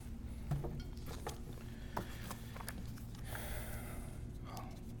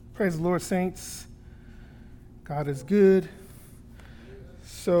Praise the Lord, saints. God is good.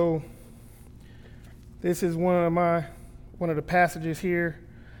 So this is one of the passages here.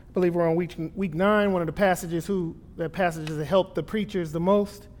 I believe we're on week 9. One of the passages that helped the preachers the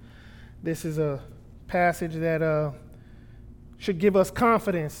most. This is a passage that should give us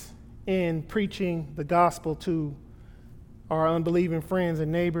confidence in preaching the gospel to our unbelieving friends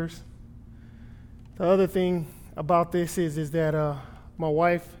and neighbors. The other thing about this is that my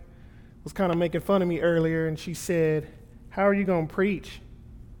wife was kind of making fun of me earlier, and she said, "How are you going to preach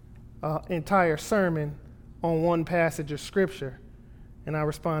an entire sermon on one passage of Scripture?" And I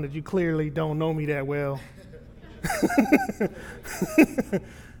responded, "You clearly don't know me that well."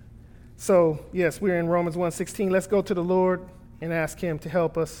 So, yes, we're in Romans 1:16. Let's go to the Lord and ask him to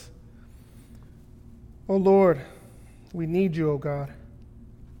help us. Oh, Lord, we need you, oh God.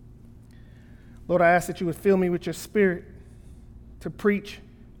 Lord, I ask that you would fill me with your spirit to preach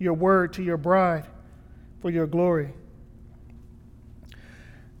your word to your bride for your glory.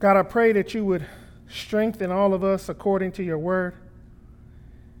 God, I pray that you would strengthen all of us according to your word.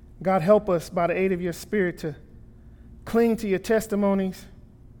 God, help us by the aid of your spirit to cling to your testimonies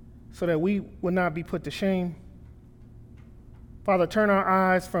so that we would not be put to shame. Father, turn our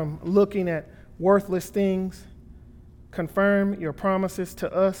eyes from looking at worthless things. Confirm your promises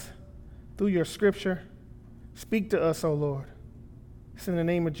to us through your scripture. Speak to us, O Lord. It's in the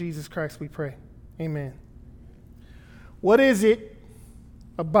name of Jesus Christ we pray. Amen. What is it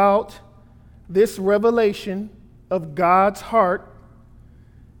about this revelation of God's heart,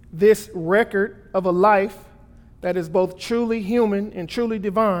 this record of a life that is both truly human and truly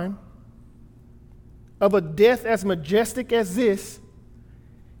divine, of a death as majestic as this,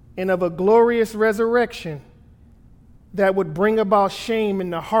 and of a glorious resurrection that would bring about shame in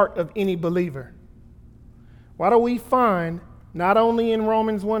the heart of any believer? Why do we find, not only in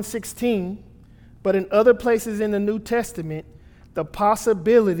Romans 1:16, but in other places in the New Testament, the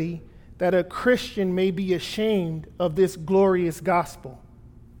possibility that a Christian may be ashamed of this glorious gospel?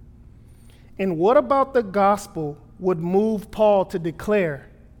 And what about the gospel would move Paul to declare,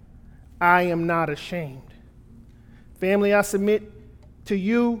 "I am not ashamed"? Family, I submit to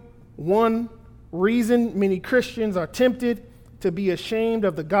you, one reason many Christians are tempted to be ashamed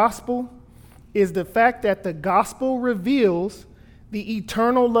of the gospel is the fact that the gospel reveals the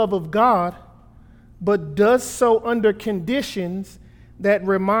eternal love of God, but does so under conditions that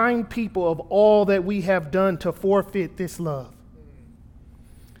remind people of all that we have done to forfeit this love.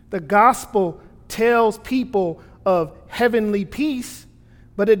 The gospel tells people of heavenly peace,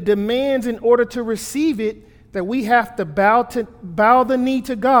 but it demands, in order to receive it, that we have to bow the knee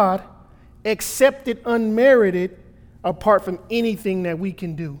to God, accept it unmerited, apart from anything that we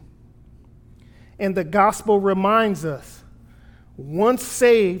can do. And the gospel reminds us, once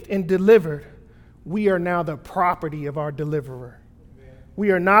saved and delivered, we are now the property of our deliverer. Amen.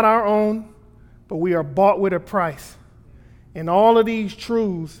 We are not our own, but we are bought with a price. And all of these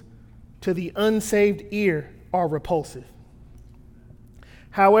truths to the unsaved ear are repulsive.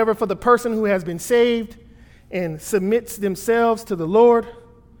 However, for the person who has been saved and submits themselves to the Lord,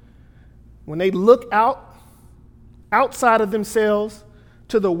 when they look outside of themselves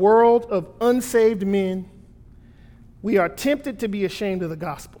to the world of unsaved men, we are tempted to be ashamed of the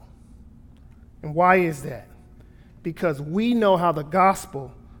gospel. And why is that? Because we know how the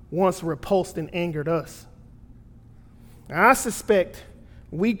gospel once repulsed and angered us. Now, I suspect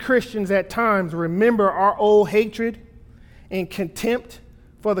we Christians at times remember our old hatred and contempt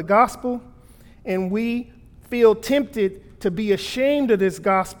for the gospel, and we feel tempted to be ashamed of this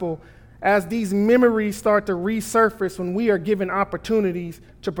gospel as these memories start to resurface when we are given opportunities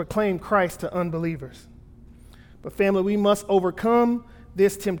to proclaim Christ to unbelievers. But family, we must overcome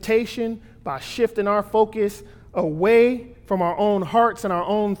this temptation by shifting our focus away from our own hearts and our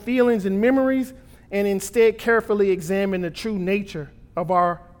own feelings and memories, and instead carefully examine the true nature of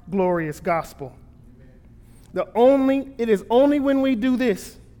our glorious gospel. It is only when we do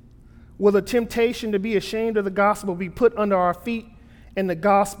this will the temptation to be ashamed of the gospel be put under our feet and the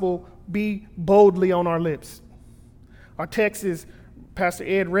gospel be boldly on our lips. Our text is, Pastor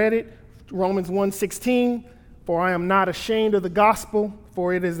Ed read it, Romans 1:16, "For I am not ashamed of the gospel,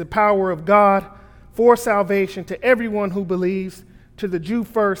 for it is the power of God for salvation to everyone who believes, to the Jew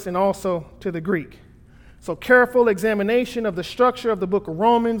first and also to the Greek." So careful examination of the structure of the book of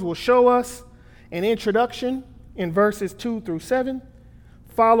Romans will show us an introduction in verses 2 through 7,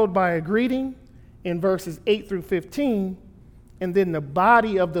 followed by a greeting in verses 8 through 15, and then the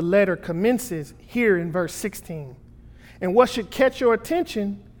body of the letter commences here in verse 16. And what should catch your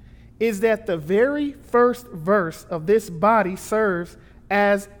attention is that the very first verse of this body serves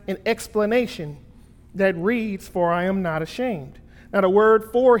as an explanation that reads, "For I am not ashamed." Now, the word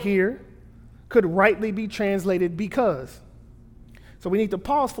 "for" here could rightly be translated "because." So we need to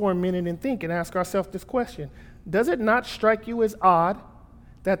pause for a minute and think and ask ourselves this question. Does it not strike you as odd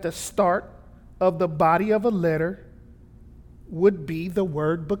that the start of the body of a letter would be the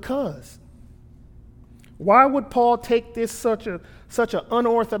word "because"? Why would Paul take this such an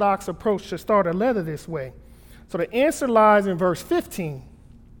unorthodox approach to start a letter this way? So the answer lies in verse 15.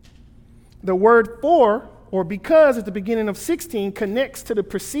 The word "for" or "because" at the beginning of 16 connects to the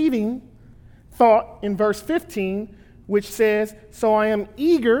preceding thought in verse 15, which says, "So I am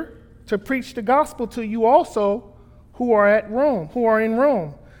eager to preach the gospel to you also who are in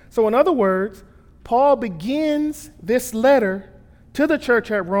Rome." So in other words, Paul begins this letter to the church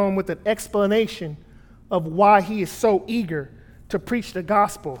at Rome with an explanation of why he is so eager to preach the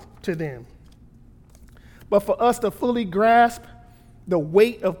gospel to them. But for us to fully grasp the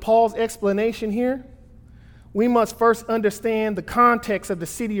weight of Paul's explanation here, we must first understand the context of the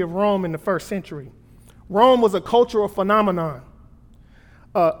city of Rome in the first century. Rome was a cultural phenomenon,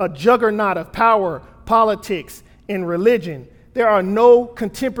 a juggernaut of power, politics, and religion. There are no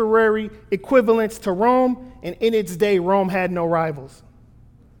contemporary equivalents to Rome, and in its day, Rome had no rivals.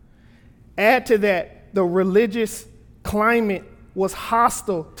 Add to that, the religious climate was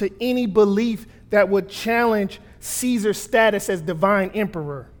hostile to any belief that would challenge Caesar's status as divine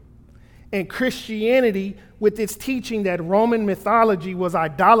emperor. And Christianity, with its teaching that Roman mythology was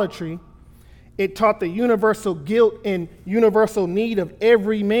idolatry, it taught the universal guilt and universal need of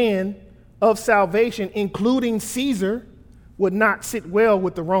every man of salvation, including Caesar, would not sit well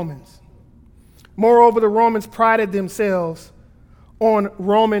with the Romans. Moreover, the Romans prided themselves on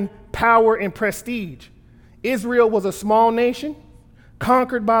Roman power and prestige. Israel was a small nation,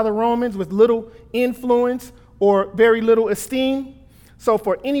 conquered by the Romans with little influence or very little esteem. So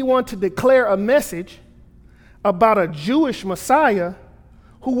for anyone to declare a message about a Jewish Messiah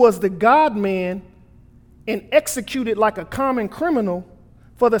who was the God-man and executed like a common criminal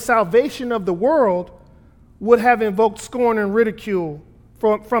for the salvation of the world would have invoked scorn and ridicule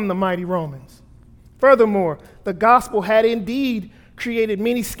from the mighty Romans. Furthermore, the gospel had indeed created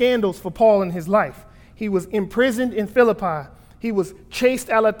many scandals for Paul in his life. He was imprisoned in Philippi. He was chased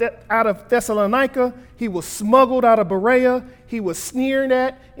out of Thessalonica. He was smuggled out of Berea. He was sneered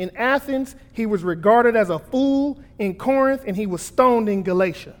at in Athens. He was regarded as a fool in Corinth, and he was stoned in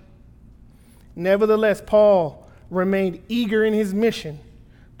Galatia. Nevertheless, Paul remained eager in his mission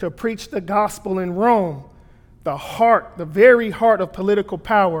to preach the gospel in Rome, the very heart of political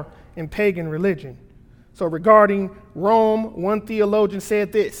power and pagan religion. So regarding Rome, one theologian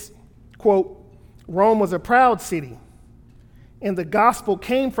said this, quote, "Rome was a proud city, and the gospel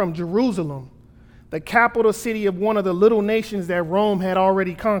came from Jerusalem, the capital city of one of the little nations that Rome had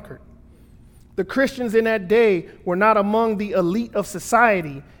already conquered. The Christians in that day were not among the elite of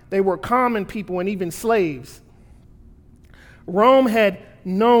society. They were common people and even slaves. Rome had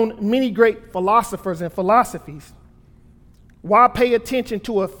known many great philosophers and philosophies. Why pay attention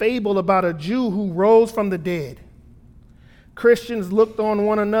to a fable about a Jew who rose from the dead? Christians looked on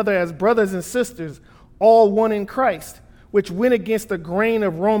one another as brothers and sisters, all one in Christ, which went against the grain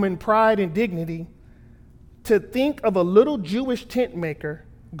of Roman pride and dignity. To think of a little Jewish tent maker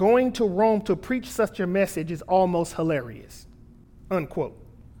going to Rome to preach such a message is almost hilarious," unquote.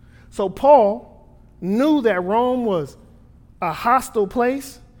 So Paul knew that Rome was a hostile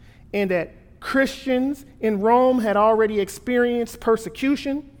place and that Christians in Rome had already experienced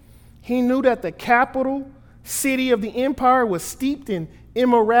persecution. He knew that the capital city of the empire was steeped in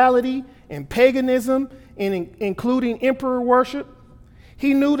immorality and paganism, and including emperor worship.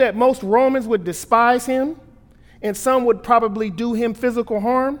 He knew that most Romans would despise him, and some would probably do him physical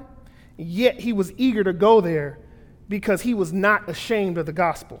harm. Yet he was eager to go there because he was not ashamed of the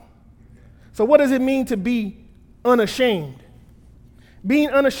gospel. So what does it mean to be unashamed? Being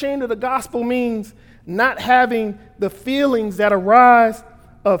unashamed of the gospel means not having the feelings that arise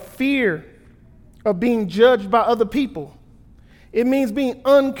of fear of being judged by other people. It means being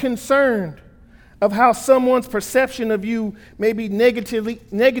unconcerned of how someone's perception of you may be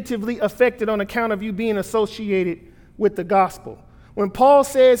negatively affected on account of you being associated with the gospel. When Paul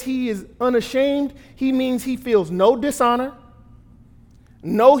says he is unashamed, he means he feels no dishonor,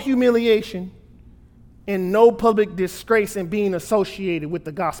 no humiliation, and no public disgrace in being associated with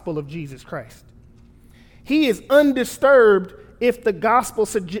the gospel of Jesus Christ. He is undisturbed if the gospel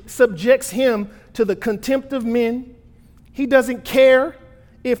subjects him to the contempt of men. He doesn't care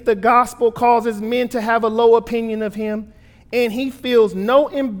if the gospel causes men to have a low opinion of him, and he feels no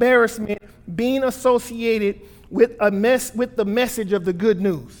embarrassment being associated with the message of the good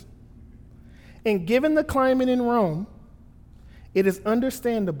news. And given the climate in Rome, it is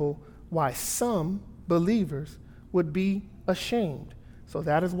understandable why some believers would be ashamed. So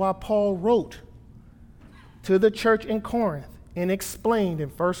that is why Paul wrote to the church in Corinth and explained in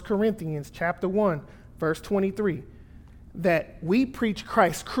 1 Corinthians chapter 1, verse 23, that we preach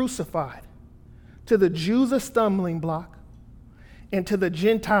Christ crucified, to the Jews a stumbling block, and to the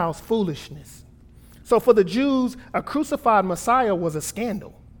Gentiles foolishness. So for the Jews, a crucified Messiah was a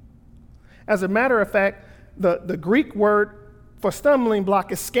scandal. As a matter of fact, the Greek word for stumbling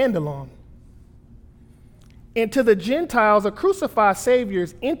block is scandalon. And to the Gentiles, a crucified Savior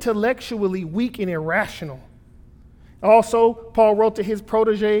is intellectually weak and irrational. Also, Paul wrote to his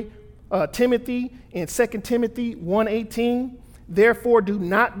protege, Timothy, in 2 Timothy 1:18, therefore do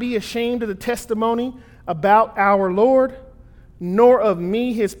not be ashamed of the testimony about our Lord, nor of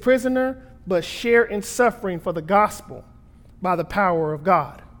me, his prisoner, but share in suffering for the gospel by the power of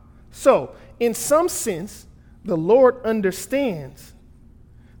God. So, in some sense, the Lord understands.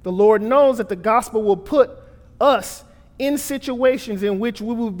 The Lord knows that the gospel will put us in situations in which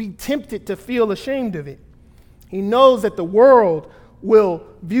we will be tempted to feel ashamed of it. He knows that the world will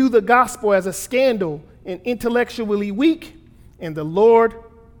view the gospel as a scandal and intellectually weak, and the Lord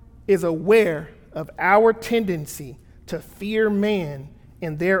is aware of our tendency to fear man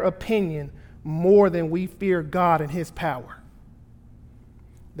and their opinion more than we fear God and his power.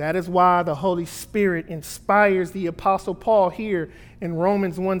 That is why the Holy Spirit inspires the Apostle Paul here in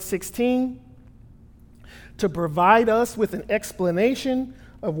Romans 1:16 to provide us with an explanation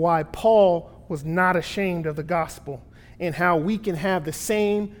of why Paul was not ashamed of the gospel and how we can have the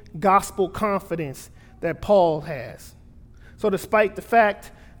same gospel confidence that Paul has. So despite the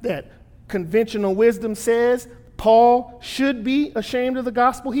fact that conventional wisdom says Paul should be ashamed of the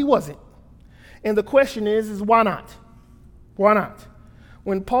gospel, he wasn't. And the question is why not? Why not?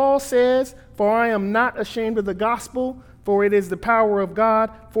 When Paul says, for I am not ashamed of the gospel, for it is the power of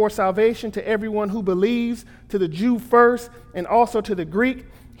God for salvation to everyone who believes, to the Jew first, and also to the Greek,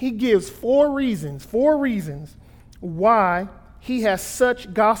 he gives four reasons why he has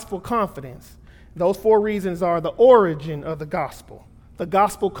such gospel confidence. Those four reasons are the origin of the gospel. The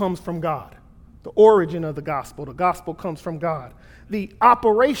gospel comes from God. The origin of the gospel comes from God. The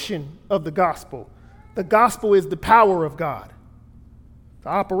operation of the gospel is the power of God. The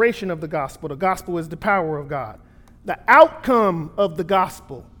operation of the gospel is the power of God. The outcome of the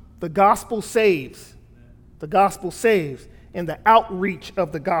gospel saves. The gospel saves. And the outreach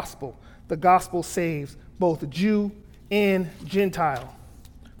of the gospel saves both Jew and Gentile.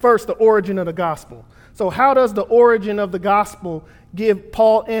 First, the origin of the gospel. So how does the origin of the gospel give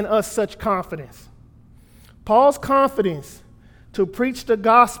Paul and us such confidence? Paul's confidence to preach the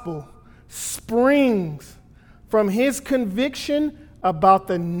gospel springs from his conviction about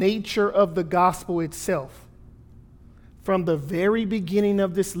the nature of the gospel itself. From the very beginning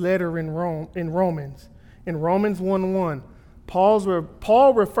of this letter in Romans 1:1,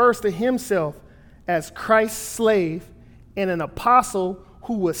 Paul refers to himself as Christ's slave and an apostle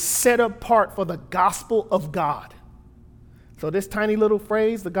who was set apart for the gospel of God. So this tiny little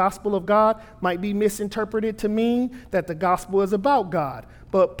phrase, the gospel of God, might be misinterpreted to mean that the gospel is about God.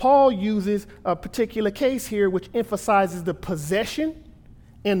 But Paul uses a particular case here which emphasizes the possession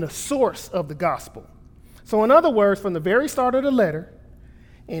and the source of the gospel. So in other words, from the very start of the letter,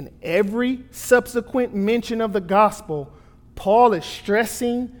 in every subsequent mention of the gospel, Paul is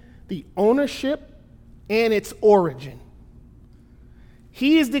stressing the ownership and its origin.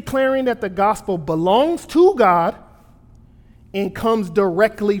 He is declaring that the gospel belongs to God and comes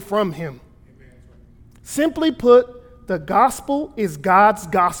directly from him. Simply put, the gospel is God's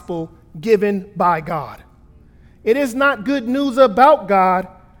gospel given by God. It is not good news about God,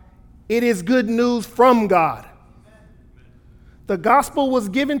 it is good news from God. The gospel was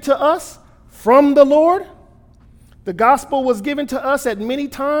given to us from the Lord. The gospel was given to us at many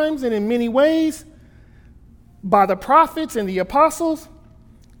times and in many ways by the prophets and the apostles,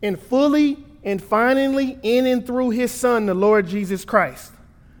 and fully and finally in and through his Son, the Lord Jesus Christ.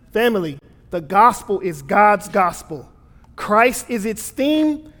 Family, the gospel is God's gospel. Christ is its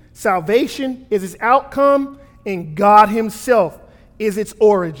theme, salvation is its outcome, and God himself is its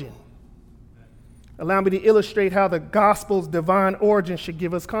origin. Allow me to illustrate how the gospel's divine origin should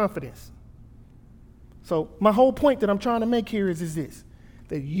give us confidence. So my whole point that I'm trying to make here is this,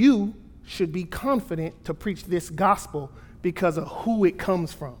 that you should be confident to preach this gospel because of who it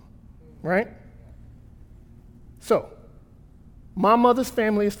comes from, right? So, my mother's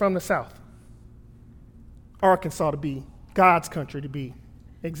family is from the South, Arkansas to be God's country to be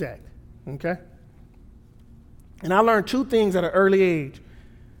exact, okay? And I learned 2 things at an early age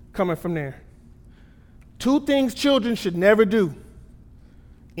coming from there. 2 things children should never do: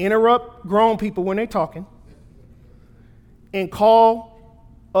 interrupt grown people when they're talking and call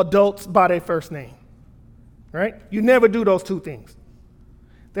adults by their first name, right? You never do those 2 things.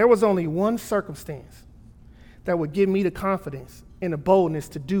 There was only one circumstance that would give me the confidence and the boldness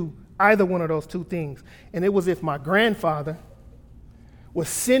to do either one of those 2 things, and it was if my grandfather would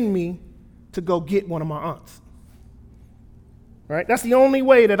send me to go get one of my aunts. Right? That's the only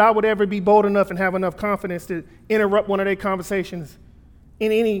way that I would ever be bold enough and have enough confidence to interrupt one of their conversations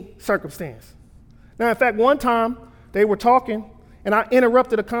in any circumstance. Now, in fact, one time they were talking and I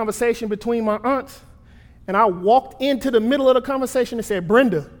interrupted a conversation between my aunts, and I walked into the middle of the conversation and said,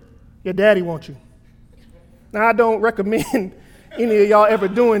 "Brenda, your daddy wants you." Now, I don't recommend any of y'all ever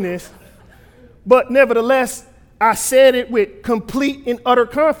doing this, but nevertheless, I said it with complete and utter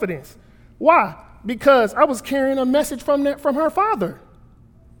confidence. Why? Because I was carrying a message from her father.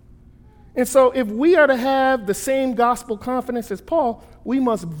 And so if we are to have the same gospel confidence as Paul, we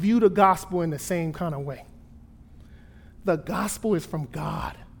must view the gospel in the same kind of way. The gospel is from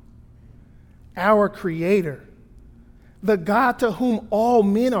God, our creator, the God to whom all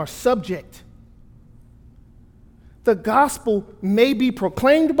men are subject. The gospel may be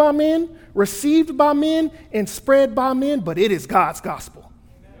proclaimed by men, received by men, and spread by men, but it is God's gospel.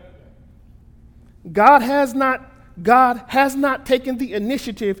 God has not taken the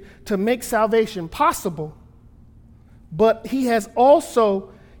initiative to make salvation possible, but he has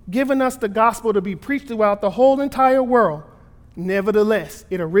also given us the gospel to be preached throughout the whole entire world. Nevertheless,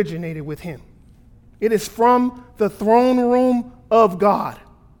 it originated with him. It is from the throne room of God.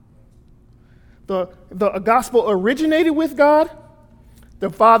 The gospel originated with God. The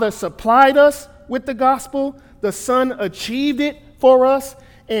Father supplied us with the gospel. The Son achieved it for us.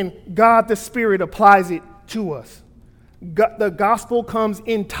 And God the Spirit applies it to us. The gospel comes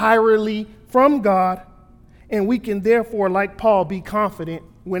entirely from God, and we can therefore, like Paul, be confident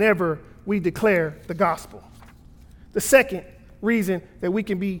whenever we declare the gospel. The second reason that we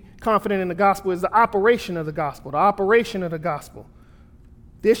can be confident in the gospel is the operation of the gospel. The operation of the gospel.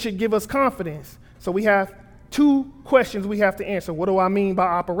 This should give us confidence. So we have 2 questions we have to answer. What do I mean by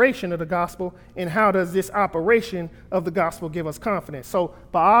operation of the gospel, and how does this operation of the gospel give us confidence? So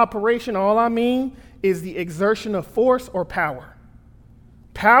by operation, all I mean is the exertion of force or power.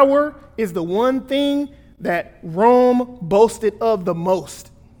 Power is the one thing that Rome boasted of the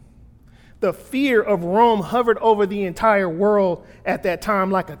most. The fear of Rome hovered over the entire world at that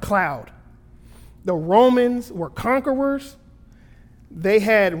time like a cloud. The Romans were conquerors. They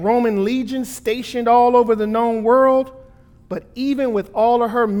had Roman legions stationed all over the known world, but even with all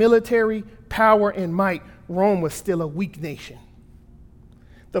of her military power and might, Rome was still a weak nation.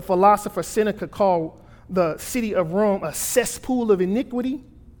 The philosopher Seneca called the city of Rome a cesspool of iniquity,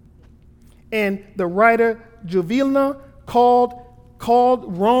 and the writer Juvenal called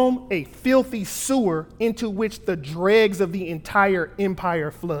Rome a filthy sewer into which the dregs of the entire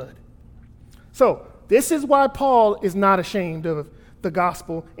empire flood. So this is why Paul is not ashamed of the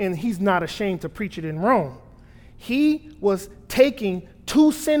gospel, and he's not ashamed to preach it in Rome. He was taking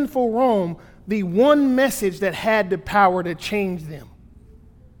to sinful Rome the one message that had the power to change them.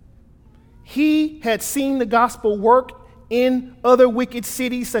 He had seen the gospel work in other wicked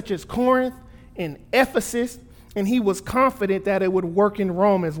cities such as Corinth and Ephesus, and he was confident that it would work in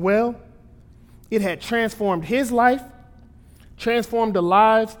Rome as well. It had transformed his life, transformed the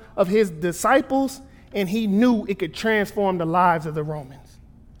lives of his disciples, and he knew it could transform the lives of the Romans.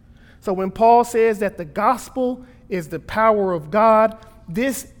 So when Paul says that the gospel is the power of God,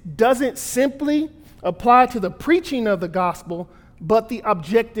 this doesn't simply apply to the preaching of the gospel, but the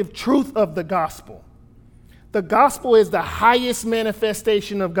objective truth of the gospel. The gospel is the highest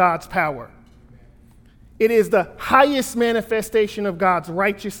manifestation of God's power. It is the highest manifestation of God's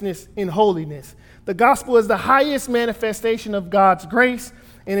righteousness and holiness. The gospel is the highest manifestation of God's grace,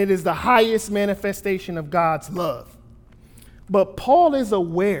 and it is the highest manifestation of God's love. But Paul is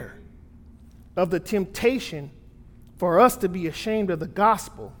aware of the temptation for us to be ashamed of the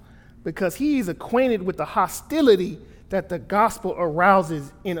gospel because he is acquainted with the hostility that the gospel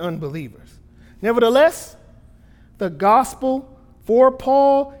arouses in unbelievers. Nevertheless, the gospel for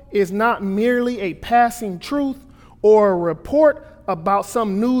Paul is not merely a passing truth or a report about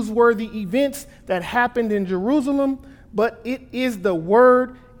some newsworthy events that happened in Jerusalem, but it is the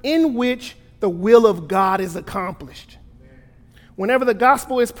word in which the will of God is accomplished. Whenever the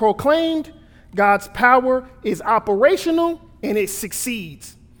gospel is proclaimed, God's power is operational and it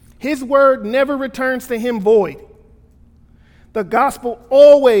succeeds. His word never returns to him void. The gospel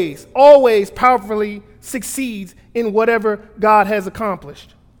always, always powerfully succeeds in whatever God has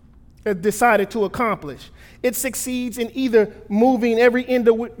accomplished, decided to accomplish. It succeeds in either moving every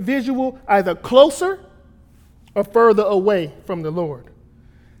individual either closer or further away from the Lord.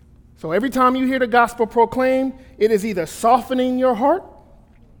 So every time you hear the gospel proclaimed, it is either softening your heart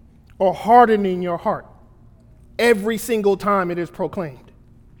or hardening your heart. Every single time it is proclaimed.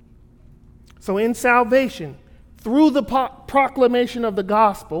 So in salvation, through the proclamation of the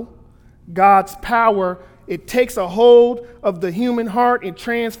gospel, God's power, it takes a hold of the human heart, it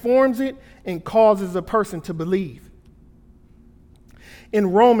transforms it, and causes a person to believe.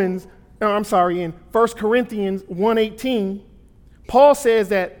 In 1 Corinthians 1:18, Paul says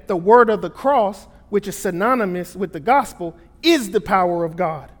that the word of the cross, which is synonymous with the gospel, is the power of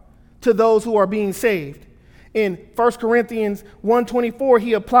God to those who are being saved. In 1 Corinthians 1:24,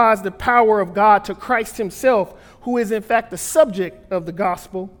 he applies the power of God to Christ himself, who is in fact the subject of the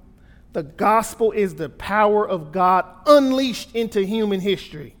gospel. The gospel is the power of God unleashed into human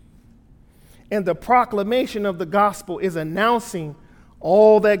history. And the proclamation of the gospel is announcing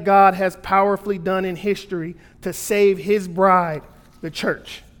all that God has powerfully done in history to save his bride, the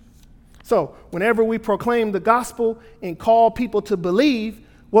church. So whenever we proclaim the gospel and call people to believe,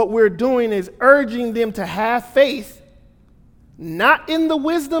 what we're doing is urging them to have faith, not in the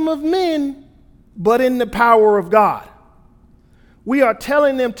wisdom of men, but in the power of God. We are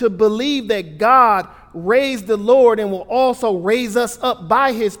telling them to believe that God raised the Lord and will also raise us up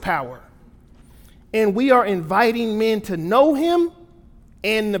by his power. And we are inviting men to know him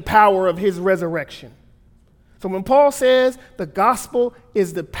and the power of his resurrection. So when Paul says the gospel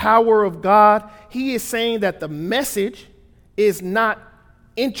is the power of God, he is saying that the message is not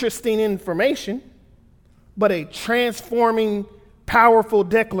interesting information, but a transforming, powerful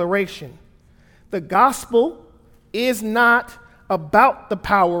declaration. The gospel is not about the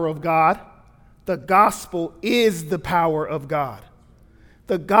power of God. The gospel is the power of God.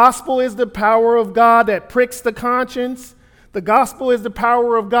 The gospel is the power of God that pricks the conscience. The gospel is the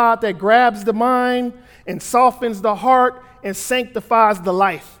power of God that grabs the mind and softens the heart and sanctifies the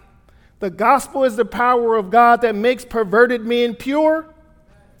life. The gospel is the power of God that makes perverted men pure.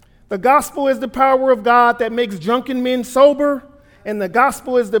 The gospel is the power of God that makes drunken men sober. And the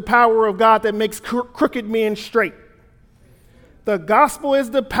gospel is the power of God that makes crooked men straight. The gospel is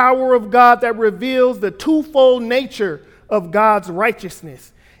the power of God that reveals the twofold nature of God's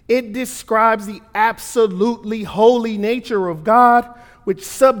righteousness. It describes the absolutely holy nature of God, which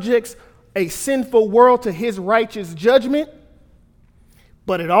subjects a sinful world to his righteous judgment.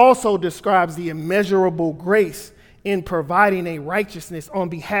 But it also describes the immeasurable grace in providing a righteousness on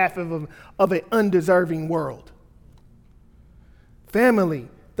behalf of an undeserving world. Family,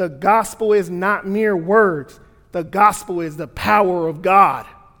 the gospel is not mere words. The gospel is the power of God.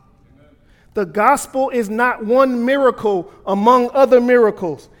 The gospel is not one miracle among other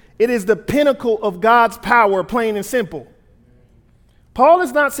miracles. It is the pinnacle of God's power, plain and simple. Paul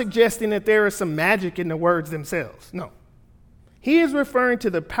is not suggesting that there is some magic in the words themselves. No. He is referring to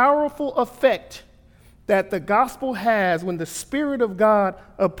the powerful effect that the gospel has when the Spirit of God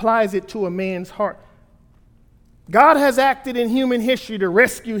applies it to a man's heart. God has acted in human history to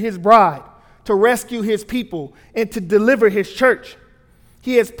rescue his bride, to rescue his people, and to deliver his church.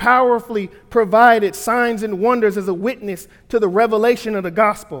 He has powerfully provided signs and wonders as a witness to the revelation of the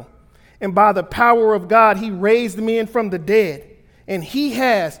gospel. And by the power of God, he raised men from the dead. And he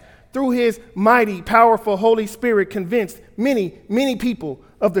has, through his mighty, powerful Holy Spirit, convinced many, many people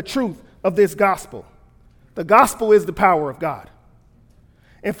of the truth of this gospel. The gospel is the power of God.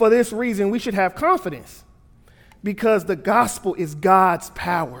 And for this reason, we should have confidence, because the gospel is God's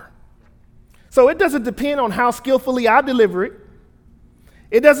power. So it doesn't depend on how skillfully I deliver it.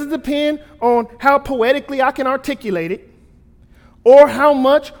 It doesn't depend on how poetically I can articulate it, or how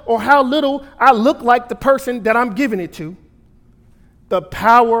much or how little I look like the person that I'm giving it to. The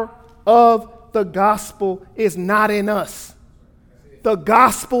power of the gospel is not in us. The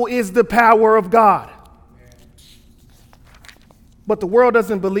gospel is the power of God. But the world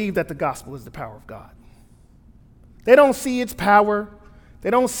doesn't believe that the gospel is the power of God. They don't see its power. They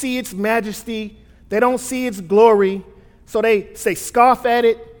don't see its majesty. They don't see its glory. So they scoff at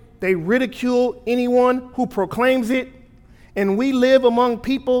it. They ridicule anyone who proclaims it. And we live among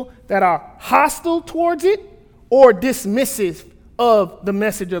people that are hostile towards it or dismissive of the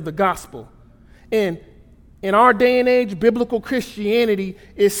message of the gospel. And in our day and age, biblical Christianity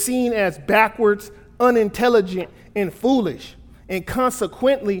is seen as backwards, unintelligent, and foolish. And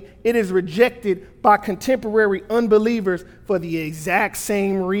consequently, it is rejected by contemporary unbelievers for the exact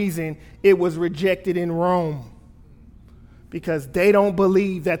same reason it was rejected in Rome. Because they don't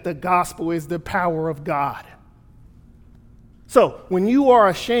believe that the gospel is the power of God. So when you are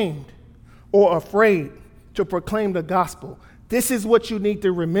ashamed or afraid to proclaim the gospel, this is what you need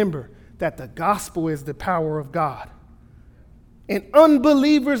to remember, that the gospel is the power of God. And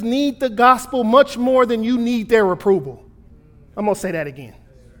unbelievers need the gospel much more than you need their approval. I'm going to say that again.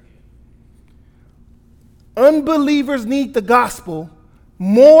 Unbelievers need the gospel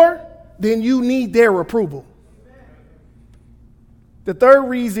more than you need their approval. The third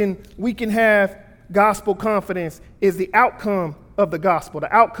reason we can have gospel confidence is the outcome of the gospel.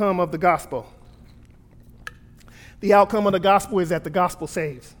 The outcome of the gospel. The outcome of the gospel is that the gospel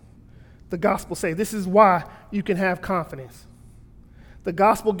saves. The gospel saves. This is why you can have confidence. The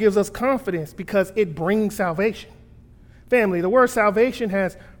gospel gives us confidence because it brings salvation. Family, the word salvation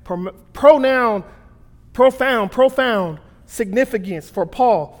has profound significance for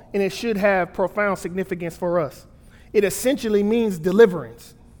Paul, and it should have profound significance for us. It essentially means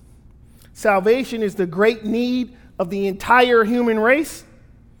deliverance. Salvation is the great need of the entire human race.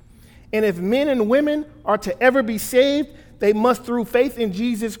 And if men and women are to ever be saved, they must, through faith in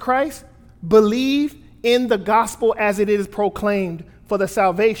Jesus Christ, believe in the gospel as it is proclaimed for the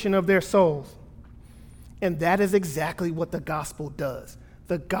salvation of their souls. And that is exactly what the gospel does.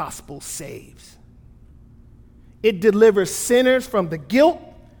 The gospel saves. It delivers sinners from the guilt,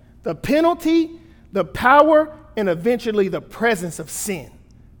 the penalty, the power, and eventually the presence of sin.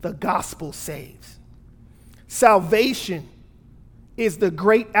 The gospel saves. Salvation is the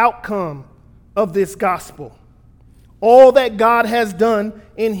great outcome of this gospel. All that God has done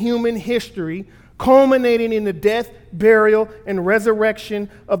in human history, culminating in the death, burial, and resurrection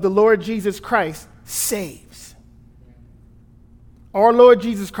of the Lord Jesus Christ, saves. Our Lord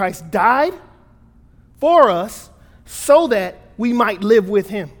Jesus Christ died for us so that we might live with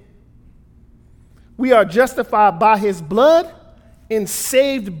him. We are justified by his blood and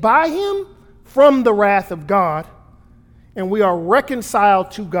saved by him from the wrath of God. And we are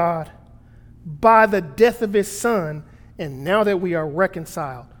reconciled to God by the death of his son. And now that we are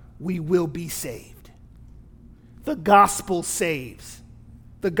reconciled, we will be saved. The gospel saves.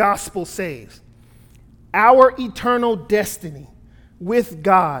 The gospel saves. Our eternal destiny with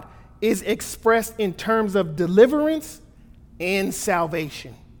God is expressed in terms of deliverance and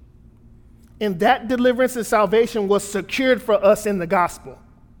salvation. And that deliverance and salvation was secured for us in the gospel.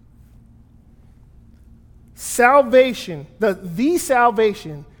 Salvation, the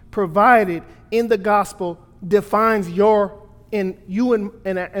salvation provided in the gospel defines you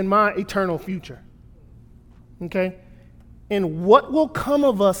and my eternal future. Okay? And what will come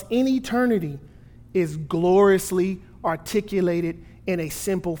of us in eternity is gloriously articulated in a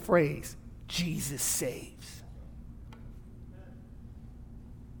simple phrase: Jesus saves.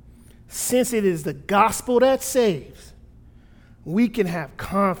 Since it is the gospel that saves, we can have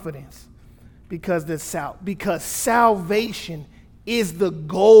confidence because salvation is the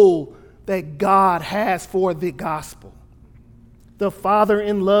goal that God has for the gospel. The Father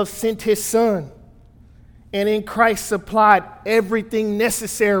in love sent his Son, and in Christ supplied everything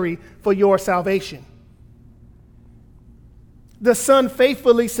necessary for your salvation. The Son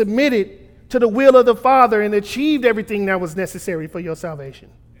faithfully submitted to the will of the Father and achieved everything that was necessary for your salvation.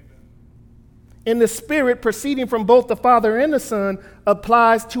 And the Spirit proceeding from both the Father and the Son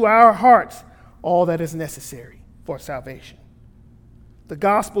applies to our hearts all that is necessary for salvation. The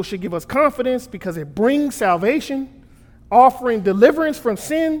gospel should give us confidence because it brings salvation, offering deliverance from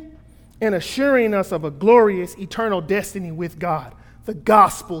sin, and assuring us of a glorious eternal destiny with God. The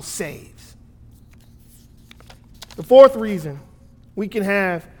gospel saves. The fourth reason we can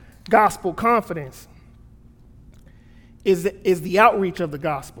have gospel confidence is the outreach of the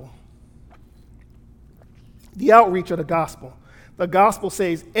gospel. The outreach of the gospel. The gospel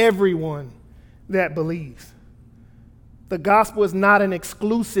saves everyone that believes. The gospel is not an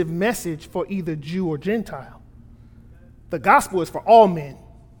exclusive message for either Jew or Gentile. The gospel is for all men.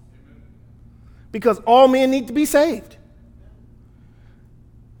 Because all men need to be saved.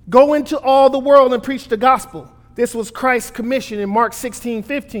 Go into all the world and preach the gospel. This was Christ's commission in Mark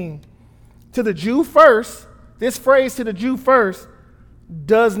 16:15. To the Jew first, this phrase, to the Jew first,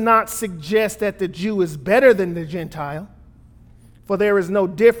 does not suggest that the Jew is better than the Gentile, for there is no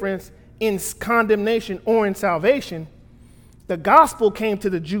difference in condemnation or in salvation. The gospel came to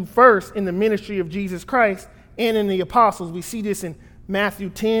the Jew first in the ministry of Jesus Christ and in the apostles. We see this in Matthew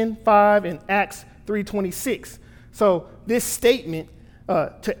 10:5 and Acts 3:26. So this statement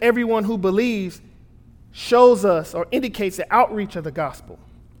to everyone who believes shows us or indicates the outreach of the gospel.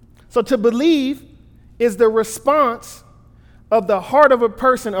 So to believe is the response of the heart of a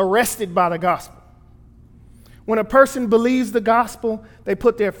person arrested by the gospel. When a person believes the gospel, they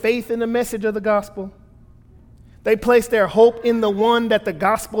put their faith in the message of the gospel. They place their hope in the one that the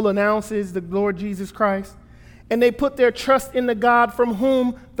gospel announces, the Lord Jesus Christ. And they put their trust in the God from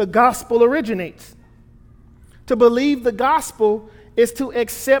whom the gospel originates. To believe the gospel is to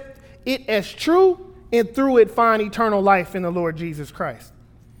accept it as true and through it find eternal life in the Lord Jesus Christ.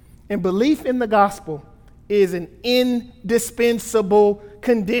 And belief in the gospel is an indispensable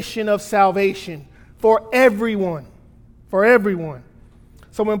condition of salvation for everyone. For everyone.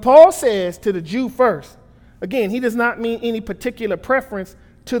 So when Paul says to the Jew first, again, he does not mean any particular preference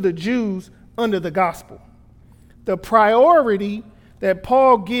to the Jews under the gospel. The priority that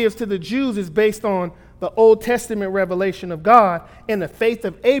Paul gives to the Jews is based on the Old Testament revelation of God and the faith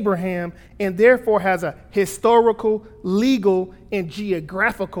of Abraham, and therefore has a historical, legal, and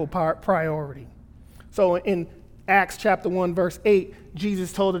geographical priority. So in Acts chapter 1, verse 8,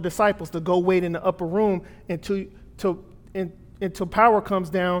 Jesus told the disciples to go wait in the upper room until power comes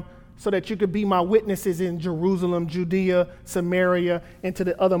down, so that you could be my witnesses in Jerusalem, Judea, Samaria, and to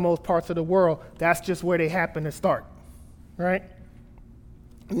the othermost parts of the world. That's just where they happen to start, right?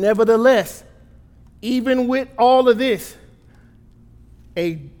 Nevertheless, even with all of this,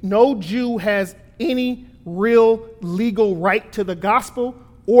 no Jew has any real legal right to the gospel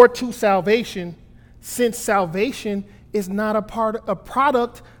or to salvation, since salvation is not a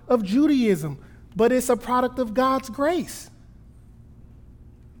product of Judaism, but it's a product of God's grace.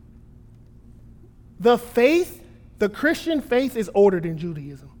 The Christian faith is older than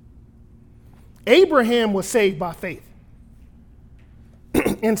Judaism. Abraham was saved by faith.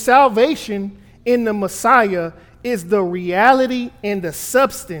 And salvation in the Messiah is the reality and the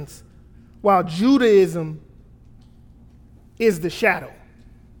substance, while Judaism is the shadow.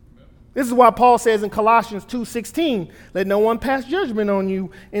 This is why Paul says in Colossians 2:16, let no one pass judgment on you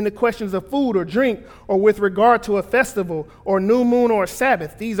in the questions of food or drink, or with regard to a festival or new moon or a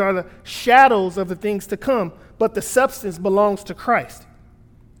Sabbath. These are the shadows of the things to come, but the substance belongs to Christ.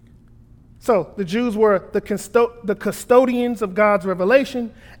 So the Jews were the custodians of God's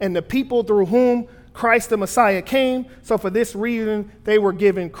revelation and the people through whom Christ the Messiah came. So for this reason, they were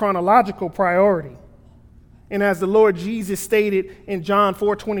given chronological priority. And as the Lord Jesus stated in John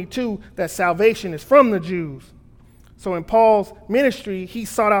 4:22, that salvation is from the Jews. So in Paul's ministry, he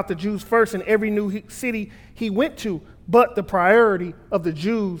sought out the Jews first in every new city he went to, but the priority of the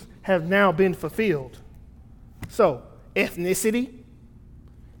Jews has now been fulfilled. So ethnicity,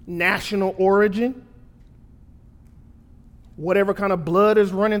 national origin, whatever kind of blood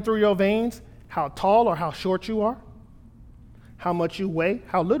is running through your veins, how tall or how short you are, how much you weigh,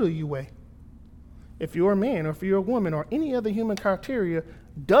 how little you weigh. If you're a man or if you're a woman or any other human criteria,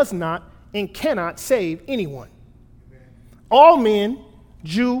 does not and cannot save anyone. All men,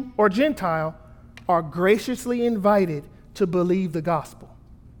 Jew or Gentile, are graciously invited to believe the gospel.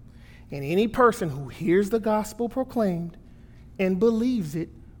 And any person who hears the gospel proclaimed and believes it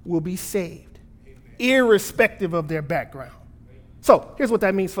will be saved, irrespective of their background. So here's what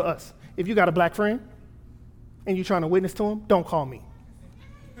that means for us. If you got a black friend and you're trying to witness to him, don't call me.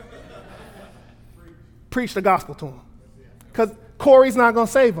 Preach the gospel to him. Because Corey's not going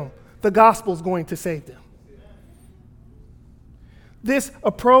to save them. The gospel's going to save them. This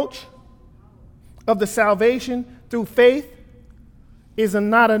approach of the salvation through faith is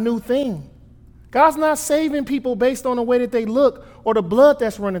not a new thing. God's not saving people based on the way that they look or the blood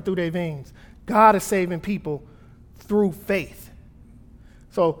that's running through their veins. God is saving people through faith.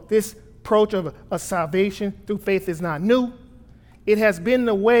 So this approach of a salvation through faith is not new. It has been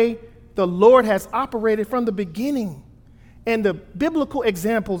the way the Lord has operated from the beginning. And the biblical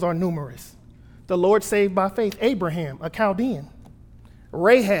examples are numerous. The Lord saved by faith Abraham, a Chaldean;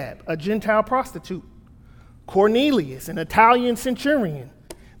 Rahab, a Gentile prostitute; Cornelius, an Italian centurion;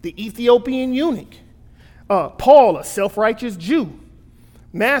 the Ethiopian eunuch; Paul, a self-righteous Jew;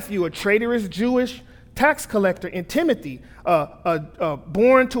 Matthew, a traitorous Jewish tax collector; and Timothy,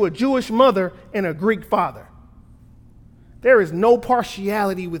 born to a Jewish mother and a Greek father. There is no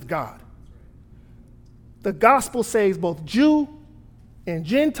partiality with God. The gospel saves both Jew and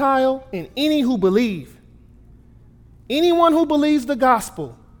Gentile and any who believe. Anyone who believes the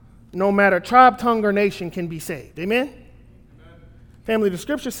gospel, no matter tribe, tongue, or nation, can be saved. Amen? Amen. Family, the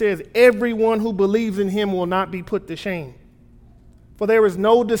scripture says everyone who believes in him will not be put to shame. For there is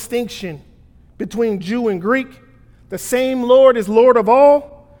no distinction between Jew and Greek. The same Lord is Lord of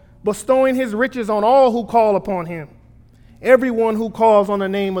all, bestowing his riches on all who call upon him. Everyone who calls on the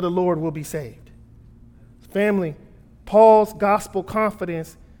name of the Lord will be saved. Family, Paul's gospel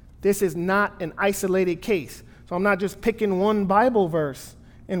confidence, this is not an isolated case. So I'm not just picking one Bible verse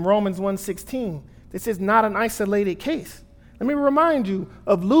in Romans 1:16. This is not an isolated case. Let me remind you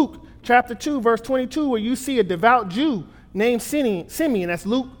of Luke chapter 2, verse 22, where you see a devout Jew named Simeon. That's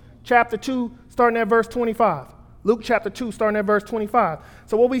Luke chapter 2, starting at verse 25. Luke chapter 2, starting at verse 25.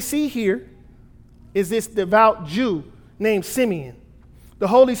 So what we see here is this devout Jew named Simeon. The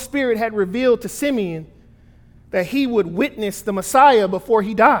Holy Spirit had revealed to Simeon that he would witness the Messiah before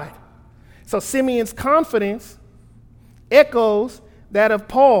he died. So Simeon's confidence echoes that of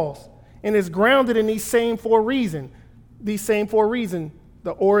Paul's and is grounded in these same four reasons.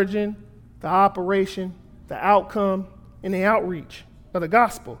 The origin, the operation, the outcome, and the outreach of the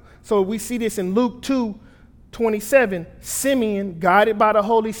gospel. So we see this in Luke 2:27. Simeon, guided by the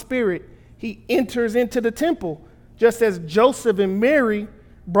Holy Spirit, he enters into the temple, just as Joseph and Mary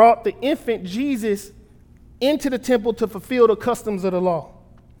brought the infant Jesus into the temple to fulfill the customs of the law.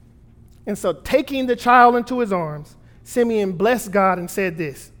 And so taking the child into his arms, Simeon blessed God and said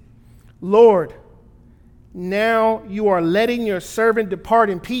this, Lord, now you are letting your servant depart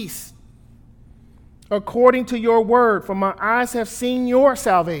in peace, according to your word, for my eyes have seen your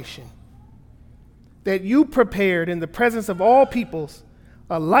salvation, that you prepared in the presence of all peoples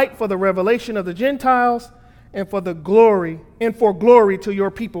a light for the revelation of the Gentiles and for glory to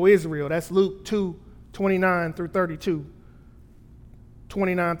your people Israel. That's Luke 2:29 through 32.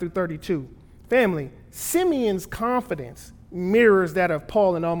 29 through 32. Family, Simeon's confidence mirrors that of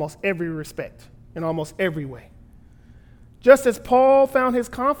Paul in almost every respect, in almost every way. Just as Paul found his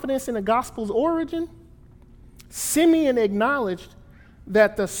confidence in the gospel's origin, Simeon acknowledged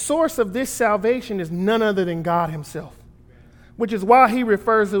that the source of this salvation is none other than God himself, which is why he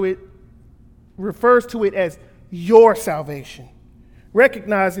refers to it as your salvation,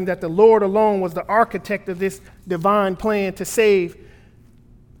 recognizing that the Lord alone was the architect of this divine plan to save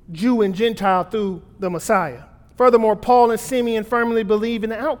Jew and Gentile through the Messiah. Furthermore, Paul and Simeon firmly believe in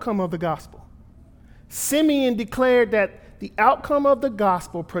the outcome of the gospel. Simeon declared that the outcome of the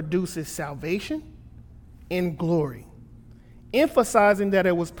gospel produces salvation and glory, emphasizing that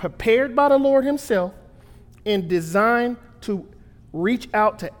it was prepared by the Lord himself and designed to reach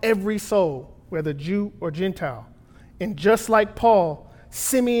out to every soul, whether Jew or Gentile. And just like Paul,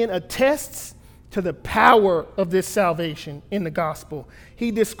 Simeon attests to the power of this salvation in the gospel. He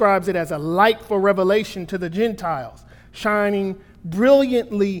describes it as a light for revelation to the Gentiles, shining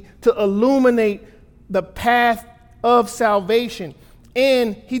brilliantly to illuminate the path of salvation.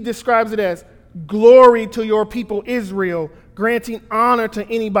 And he describes it as glory to your people Israel, granting honor to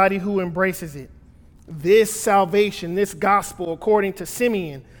anybody who embraces it. This salvation, this gospel, according to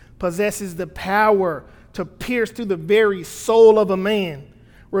Simeon, possesses the power to pierce through the very soul of a man,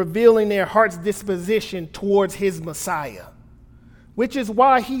 revealing their heart's disposition towards his Messiah. Which is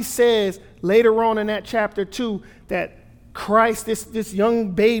why he says later on in that chapter 2 that Christ, this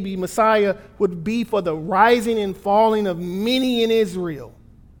young baby Messiah, would be for the rising and falling of many in Israel.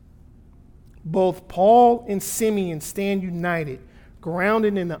 Both Paul and Simeon stand united,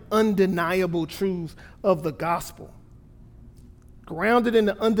 grounded in the undeniable truths of the gospel. Grounded in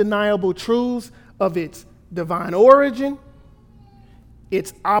the undeniable truths of its divine origin,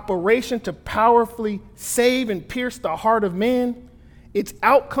 its operation to powerfully save and pierce the heart of man, its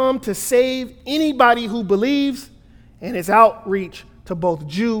outcome to save anybody who believes, and its outreach to both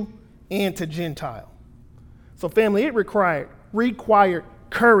Jew and to Gentile. So family, it required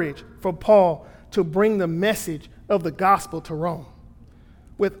courage for Paul to bring the message of the gospel to Rome.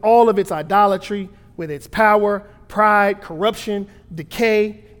 With all of its idolatry, with its power, pride, corruption,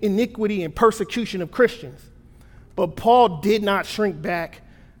 decay, iniquity, and persecution of Christians. But Paul did not shrink back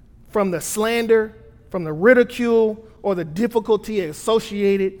from the slander, from the ridicule, or the difficulty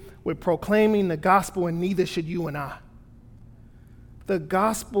associated with proclaiming the gospel, and neither should you and I. The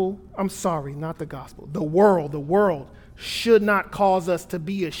world should not cause us to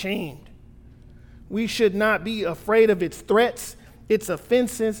be ashamed. We should not be afraid of its threats, its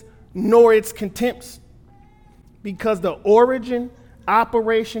offenses, nor its contempts, because the origin,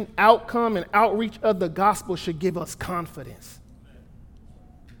 operation, outcome, and outreach of the gospel should give us confidence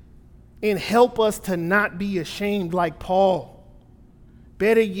and help us to not be ashamed like Paul.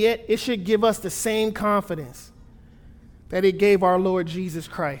 Better yet, it should give us the same confidence that it gave our Lord Jesus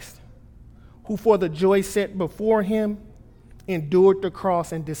Christ, who for the joy set before him endured the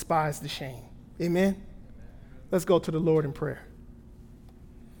cross and despised the shame. Amen? Let's go to the Lord in prayer.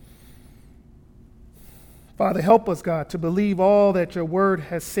 Father, help us, God, to believe all that your word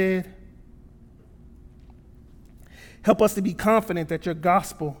has said. Help us to be confident that your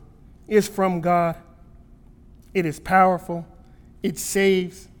gospel is from God. It is powerful, it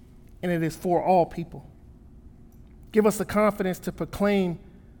saves, and it is for all people. Give us the confidence to proclaim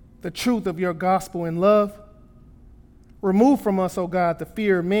the truth of your gospel in love. Remove from us, O God, the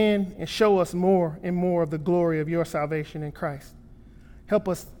fear of men, and show us more and more of the glory of your salvation in Christ. Help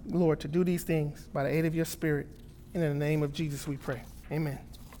us, Lord, to do these things by the aid of your Spirit. And in the name of Jesus we pray. Amen.